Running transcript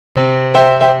Good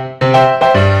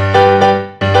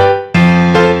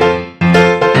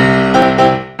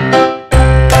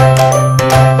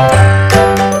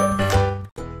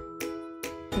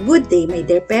day, my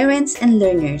dear parents and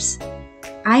learners.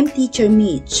 I'm Teacher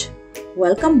Mitch.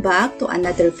 Welcome back to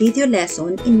another video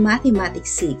lesson in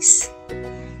Mathematics 6.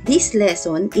 This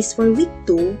lesson is for week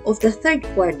 2 of the third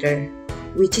quarter,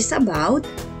 which is about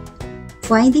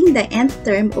finding the nth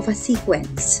term of a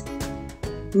sequence.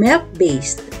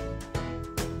 Milk-based.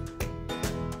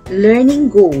 Learning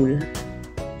goal.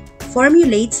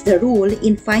 Formulates the rule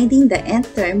in finding the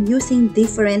nth term using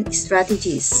different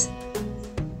strategies.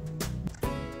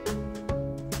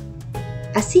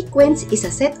 A sequence is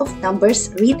a set of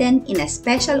numbers written in a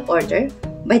special order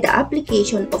by the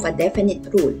application of a definite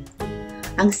rule.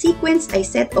 Ang sequence ay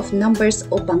set of numbers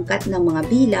o pangkat ng mga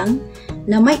bilang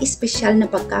na may espesyal na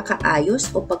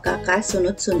pagkakaayos o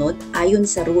pagkakasunod-sunod ayon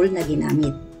sa rule na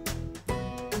ginamit.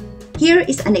 Here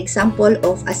is an example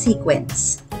of a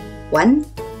sequence. 1,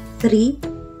 3,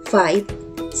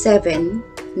 5, 7,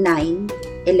 9,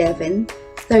 11,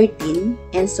 13,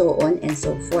 and so on and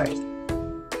so forth.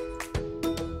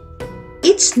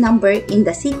 Each number in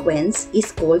the sequence is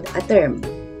called a term.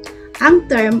 Ang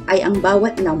term ay ang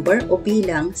bawat number o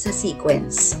bilang sa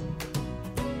sequence.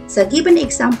 Sa given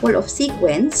example of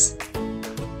sequence,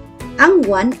 ang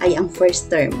 1 ay ang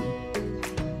first term,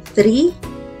 3,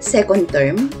 second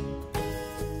term,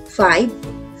 5,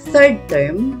 third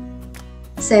term,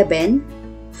 7,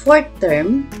 fourth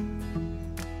term,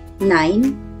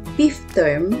 9, fifth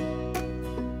term,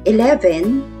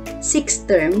 11, sixth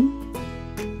term,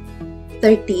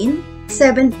 13,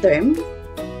 7th term,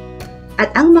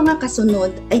 at ang mga kasunod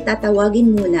ay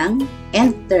tatawagin munang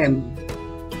nth term,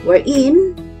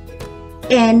 wherein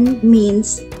n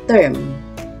means term.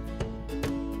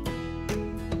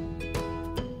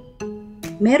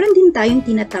 Meron din tayong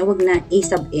tinatawag na a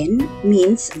sub n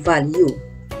means value.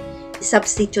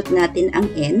 I-substitute natin ang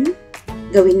n,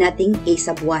 gawin nating a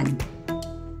sub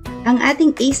 1. Ang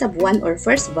ating a sub 1 or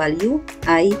first value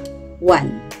ay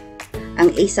 1. Ang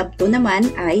a sub 2 naman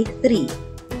ay 3.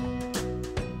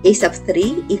 A sub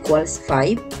 3 equals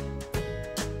 5.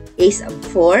 A sub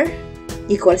 4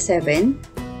 equals 7.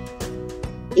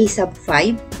 A sub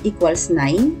 5 equals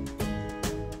 9.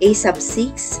 A sub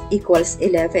 6 equals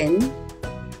 11.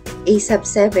 A sub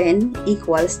 7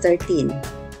 equals 13.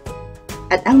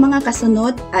 At ang mga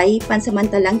kasunod ay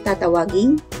pansamantalang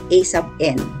tatawaging a sub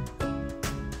n.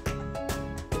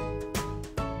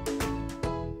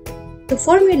 To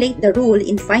formulate the rule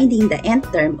in finding the nth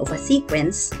term of a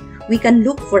sequence, we can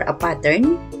look for a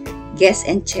pattern, guess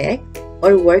and check,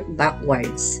 or work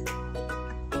backwards.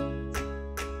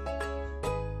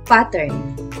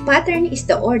 Pattern. Pattern is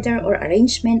the order or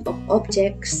arrangement of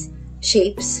objects,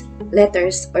 shapes,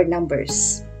 letters, or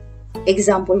numbers.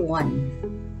 Example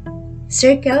 1.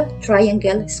 Circle,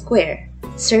 triangle, square.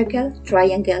 Circle,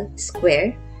 triangle,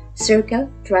 square. Circle,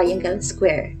 triangle,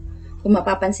 square. Kung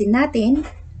mapapansin natin,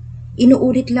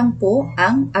 inuulit lang po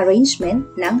ang arrangement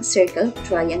ng circle,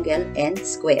 triangle, and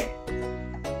square.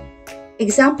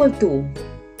 Example 2.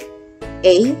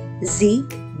 A, Z,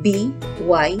 B,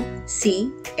 Y,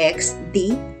 C, X,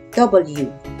 D, W.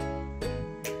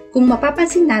 Kung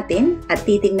mapapansin natin at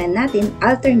titingnan natin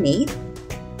alternate,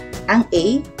 ang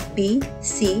A, B,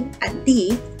 C, at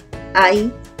D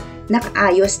ay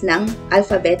nakaayos ng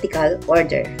alphabetical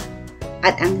order.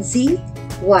 At ang Z,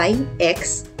 Y,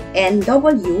 X, and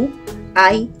W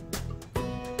ay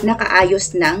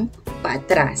nakaayos ng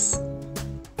paatras.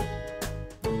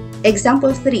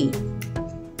 Example 3.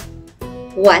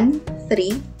 1,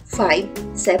 3, 5,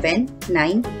 7,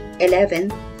 9,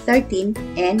 11, 13,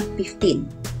 and 15.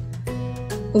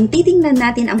 Kung titingnan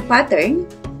natin ang pattern,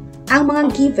 ang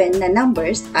mga given na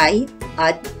numbers ay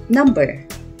odd number.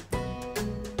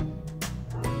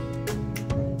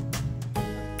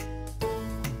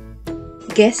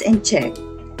 Guess and check.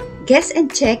 Guess and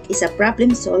check is a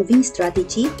problem-solving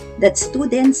strategy that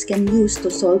students can use to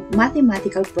solve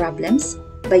mathematical problems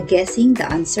by guessing the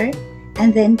answer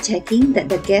and then checking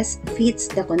that the guess fits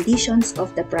the conditions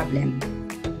of the problem.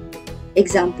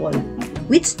 Example,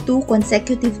 which two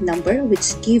consecutive number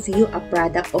which give you a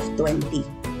product of 20?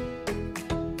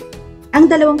 Ang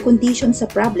dalawang condition sa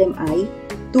problem ay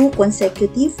 2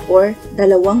 consecutive or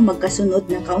dalawang magkasunod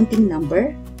na counting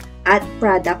number at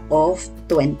product of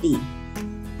 20.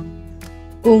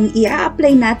 Kung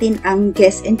i-apply natin ang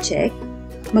guess and check,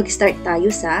 mag-start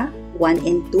tayo sa 1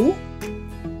 and 2.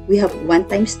 We have 1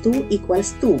 times 2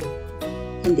 equals 2.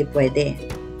 Hindi pwede.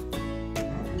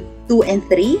 2 and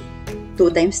 3, 2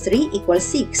 times 3 equals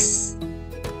 6.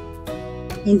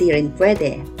 Hindi rin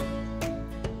pwede.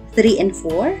 3 and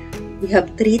 4, we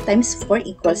have 3 times 4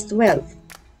 equals 12.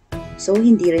 So,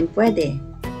 hindi rin pwede.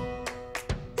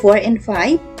 4 and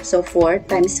 5, so 4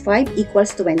 times 5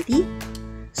 equals 20.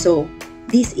 So,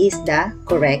 this is the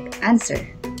correct answer,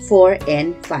 4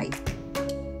 and 5.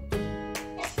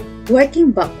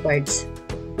 Working backwards.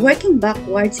 Working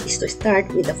backwards is to start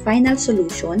with the final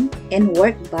solution and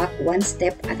work back one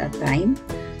step at a time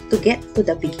to get to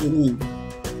the beginning.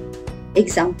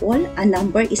 Example, a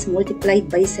number is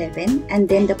multiplied by 7 and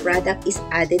then the product is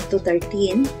added to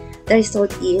 13. The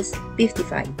result is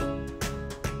 55.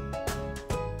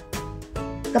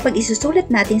 Kapag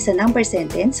isusulat natin sa number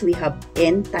sentence, we have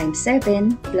n times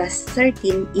 7 plus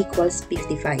 13 equals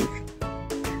 55.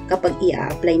 Kapag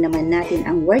i-apply naman natin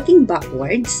ang working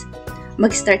backwards,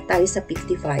 mag-start tayo sa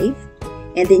 55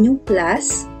 and then yung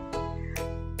plus,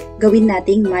 gawin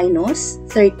nating minus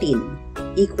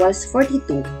 13 equals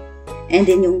 42. And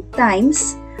then yung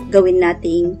times, gawin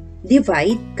nating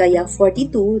divide, kaya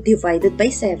 42 divided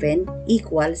by 7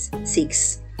 equals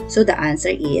 6. So the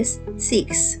answer is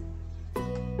 6.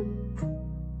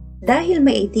 Dahil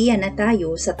may idea na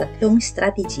tayo sa tatlong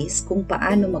strategies kung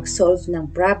paano mag-solve ng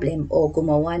problem o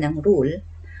gumawa ng rule,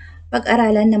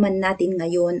 pag-aralan naman natin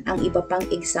ngayon ang iba pang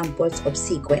examples of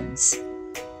sequence.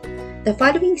 The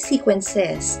following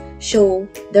sequences show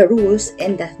the rules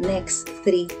and the next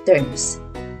 3 terms.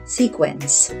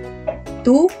 Sequence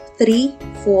 2, 3,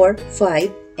 4,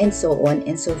 5, and so on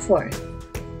and so forth.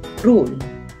 Rule,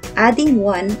 adding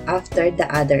one after the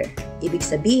other. Ibig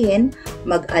sabihin,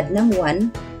 mag-add ng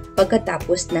 1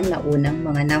 pagkatapos ng naunang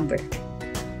mga number.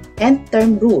 Nth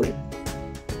term rule,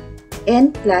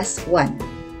 n plus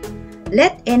 1.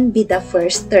 Let n be the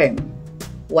first term.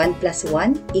 1 plus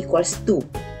 1 equals 2.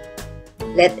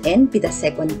 Let n be the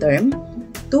second term.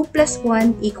 2 plus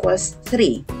 1 equals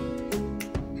 3.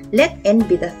 Let n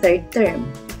be the third term.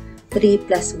 3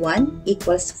 plus 1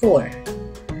 equals 4.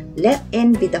 Let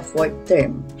n be the fourth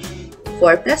term.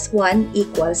 4 plus 1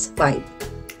 equals 5.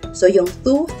 So, yung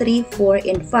 2, 3, 4,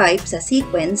 and 5 sa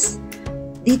sequence,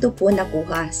 dito po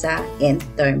nakuha sa nth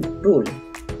term rule.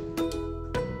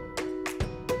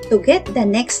 To get the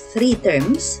next 3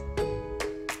 terms,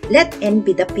 let n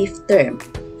be the fifth term.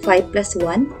 5 plus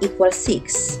 1 equals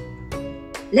 6.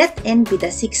 Let n be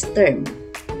the sixth term.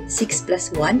 6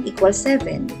 plus 1 equals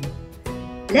 7.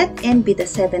 Let n be the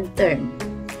seventh term.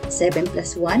 7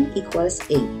 plus 1 equals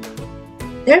 8.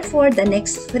 Therefore, the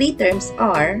next 3 terms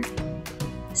are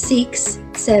 6,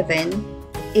 7,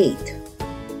 8.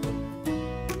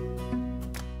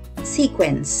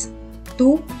 Sequence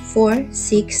 2, 4,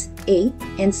 6, 8,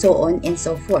 and so on and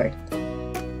so forth.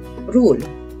 Rule,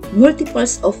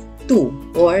 multiples of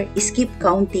 2 or skip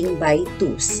counting by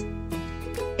 2's.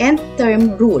 Nth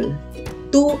term rule,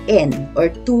 2n or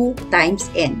 2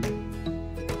 times n.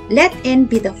 Let n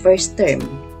be the first term.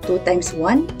 2 times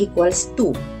 1 equals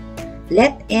 2.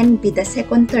 Let n be the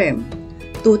second term.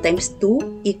 2 times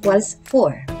 2 equals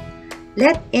 4.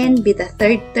 Let n be the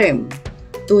third term.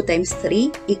 2 times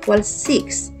 3 equals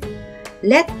 6.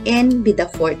 Let n be the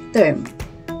fourth term.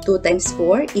 2 times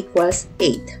 4 equals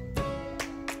 8.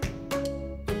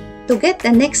 To get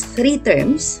the next 3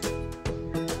 terms,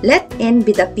 let n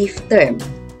be the fifth term.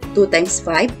 2 times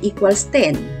 5 equals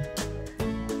 10.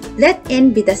 Let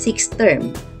n be the sixth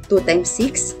term. 2 times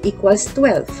 6 equals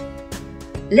 12.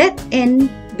 Let n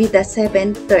be the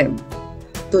seventh term.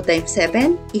 2 times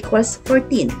 7 equals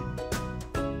 14.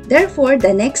 Therefore,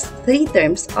 the next 3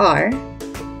 terms are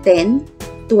 10,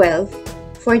 12,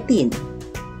 14.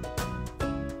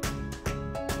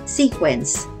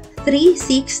 Sequence 3,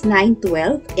 6, 9,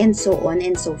 12, and so on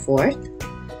and so forth.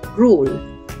 Rule,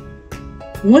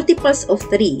 multiples of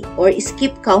 3 or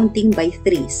skip counting by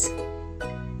 3's.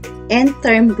 Nth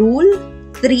term rule,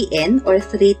 3n or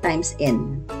 3 times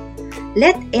n.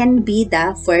 Let n be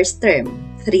the first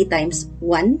term. 3 times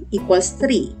 1 equals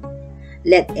 3.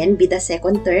 Let n be the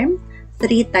second term.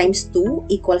 3 times 2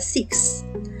 equals 6.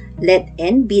 Let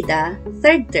n be the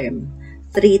third term.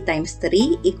 3 times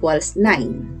 3 equals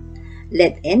 9.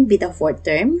 Let n be the fourth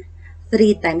term.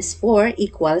 3 times 4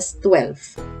 equals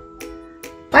 12.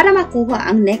 Para makuha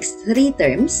ang next 3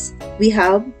 terms, we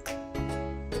have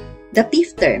the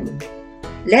fifth term.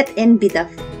 Let n be the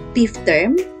fifth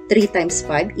term. 3 times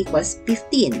 5 equals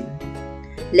 15.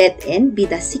 Let n be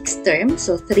the sixth term,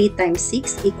 so 3 times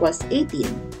 6 equals 18.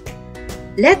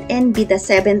 Let n be the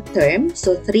seventh term,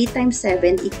 so 3 times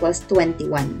 7 equals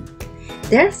 21.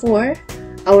 Therefore,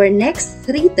 our next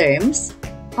 3 terms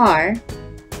are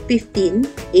 15,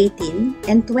 18,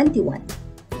 and 21.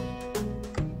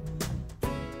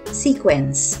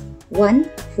 Sequence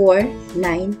 1, 4,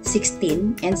 9,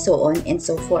 16, and so on and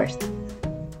so forth.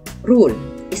 Rule,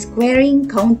 squaring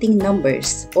counting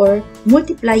numbers or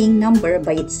multiplying number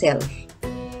by itself.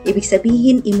 Ibig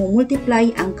sabihin,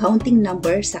 imumultiply ang counting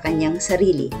number sa kanyang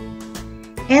sarili.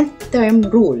 Nth term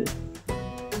rule.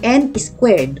 N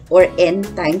squared or n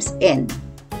times n.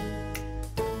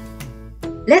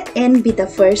 Let n be the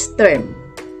first term.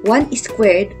 1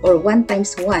 squared or 1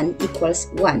 times 1 equals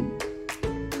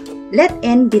 1. Let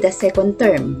n be the second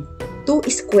term. 2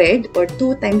 squared or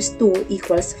 2 times 2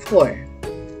 equals 4.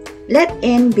 Let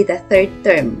n be the third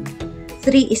term.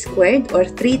 3 squared or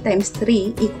 3 times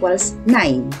 3 equals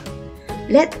 9.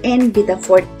 Let n be the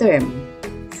fourth term.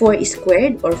 4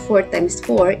 squared or 4 times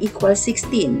 4 equals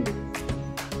 16.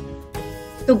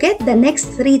 To get the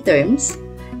next three terms,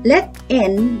 let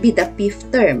n be the fifth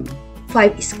term.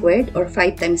 5 squared or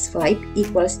 5 times 5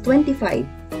 equals 25.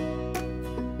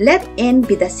 Let n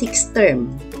be the sixth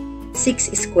term.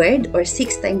 6 squared or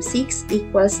 6 times 6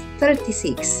 equals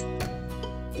 36.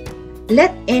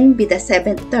 Let n be the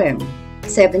seventh term.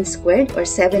 7 squared or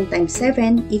 7 times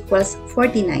 7 equals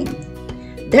 49.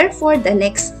 Therefore, the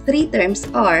next three terms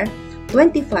are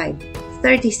 25,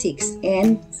 36,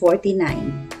 and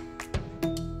 49.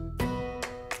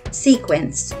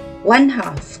 Sequence: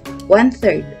 1/2,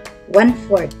 1/3,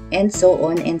 1/4, and so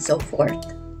on and so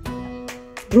forth.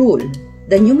 Rule: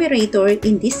 the numerator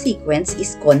in this sequence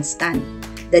is constant.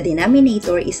 The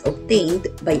denominator is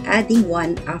obtained by adding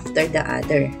one after the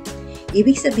other.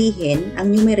 Ibig sabihin,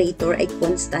 ang numerator ay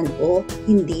constant o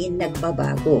hindi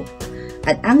nagbabago.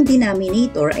 At ang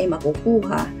denominator ay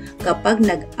makukuha kapag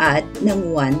nag-add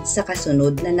ng 1 sa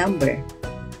kasunod na number.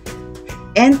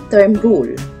 Nth term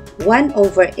rule: 1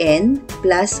 over n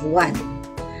plus 1.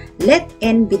 Let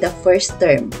n be the first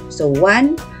term. So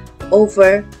 1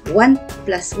 over 1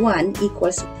 plus 1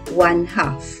 equals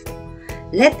 1/2.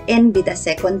 Let n be the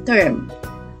second term.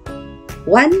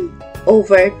 1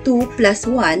 over 2 plus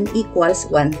 1 equals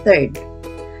 1/3.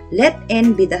 Let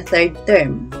n be the third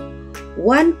term.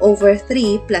 1 over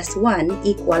 3 plus 1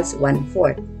 equals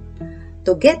 1/4.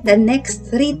 To get the next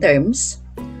three terms,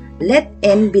 let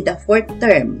n be the fourth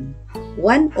term.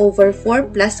 1 over 4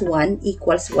 plus 1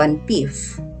 equals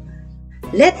 1/5.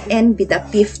 Let n be the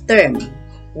fifth term.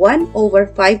 1 over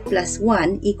 5 plus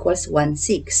 1 equals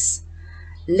 1/6.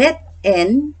 Let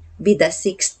n be the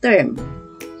sixth term.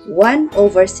 1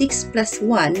 over 6 plus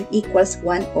 1 equals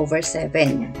 1 over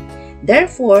 7.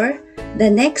 Therefore, the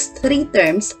next three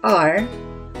terms are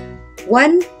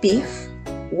 1/5,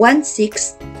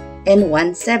 1/6, and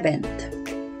 1/7.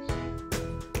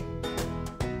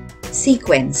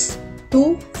 Sequence: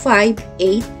 2, 5,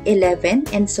 8, 11,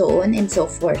 and so on and so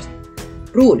forth.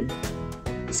 Rule: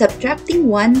 subtracting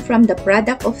 1 from the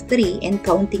product of 3 and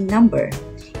counting number.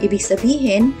 Ibig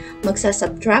sabihin,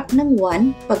 magsasubtract ng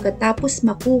 1 pagkatapos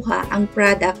makuha ang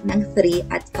product ng 3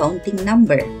 at counting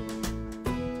number.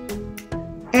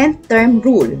 Nth term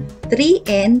rule: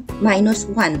 3n minus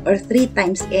 1 or 3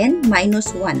 times n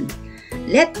minus 1.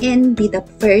 Let n be the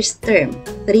first term.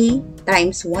 3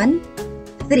 times 1,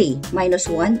 3 minus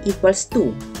 1 equals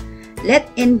 2. Let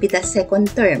n be the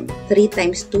second term. 3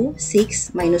 times 2,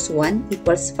 6 minus 1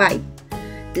 equals 5.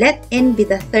 Let n be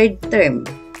the third term.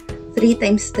 3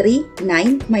 times 3,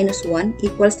 9 minus 1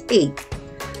 equals 8.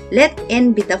 Let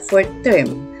n be the fourth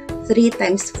term. 3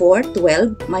 times 4,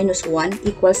 12 minus 1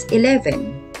 equals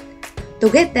 11. To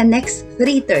get the next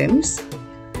three terms,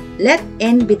 let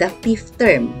n be the fifth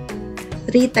term.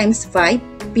 3 times 5,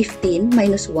 15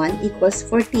 minus 1 equals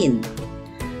 14.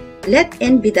 Let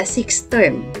n be the sixth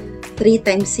term. 3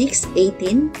 times 6,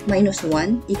 18 minus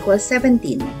 1 equals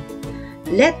 17.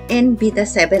 Let n be the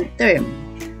seventh term.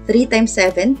 3 times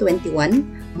 7, 21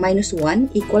 minus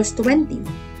 1 equals 20.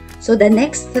 So the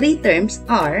next three terms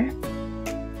are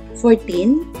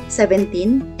 14,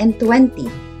 17, and 20.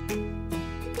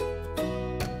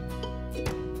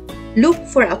 Look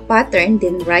for a pattern,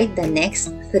 then write the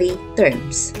next three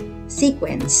terms.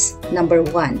 Sequence: number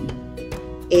 1,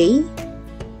 A,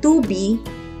 2B,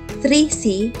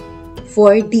 3C,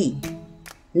 4D.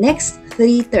 Next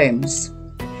three terms: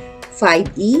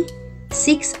 5E,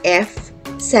 6F,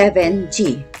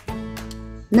 7G.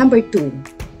 Number 2,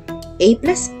 A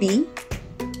plus B,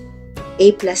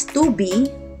 A plus 2B.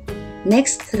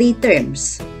 Next three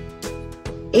terms: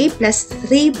 A plus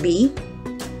 3B,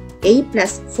 A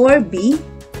plus 4B,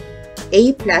 A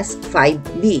plus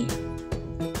 5B.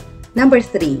 Number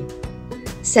 3,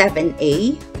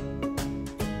 7A,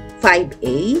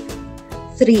 5A,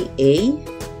 3A.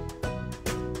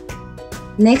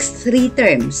 Next three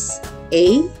terms: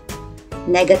 A,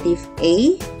 negative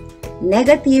A,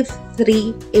 negative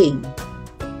 3A.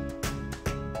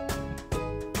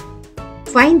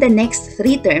 Find the next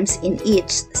three terms in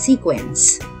each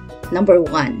sequence. Number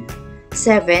 1.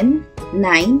 7,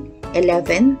 9,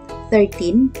 11,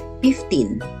 13,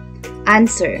 15.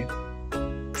 Answer.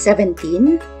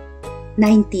 17,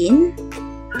 19,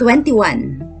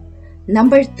 21.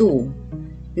 Number 2.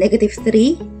 Negative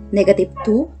 3, negative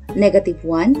 2, negative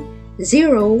 1,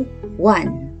 0,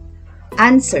 1.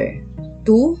 Answer.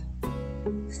 2,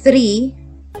 3,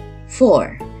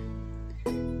 4.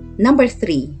 Number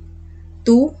 3.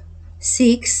 2,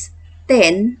 6,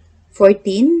 10,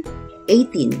 14,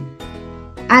 18.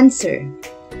 Answer.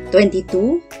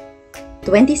 22,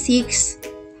 26,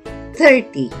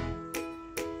 30.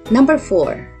 Number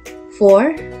 4.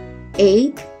 4,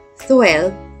 8,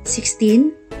 12,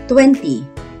 16, 20.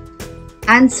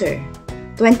 Answer.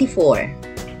 24,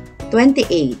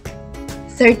 28,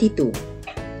 32.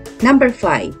 Number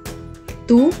 5.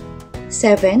 2,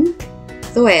 7,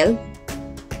 12,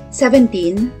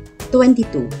 17,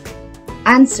 22.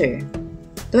 Answer.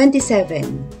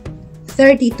 27,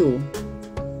 32,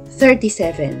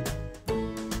 37.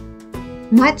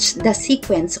 Match the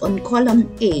sequence on column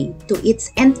A to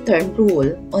its nth term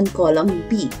rule on column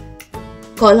B.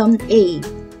 Column A.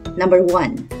 Number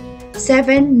 1.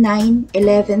 7, 9,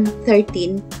 11,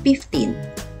 13, 15.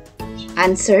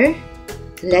 Answer.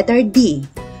 Letter D.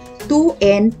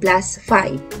 2n plus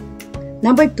 5.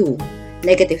 Number 2.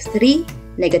 Negative 3,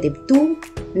 negative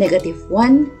 2, negative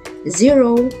 1,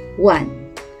 0, 1.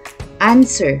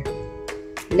 Answer.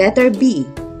 Letter B.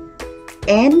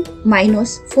 N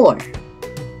minus 4.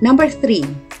 Number 3.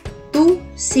 2,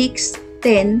 6,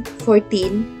 10,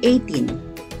 14, 18.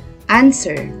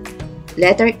 Answer.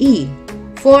 Letter E.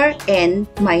 4n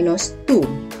minus 2.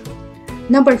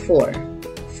 Number 4.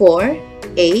 4,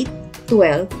 8,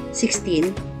 12,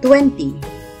 16, 20.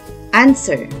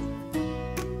 Answer.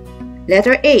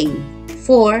 Letter A.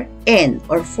 4n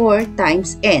or 4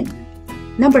 times n.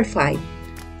 Number 5.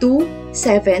 2,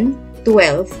 7,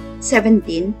 12,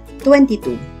 17,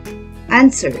 22.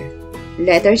 Answer.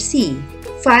 Letter C.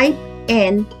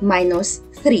 5n minus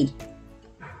 3.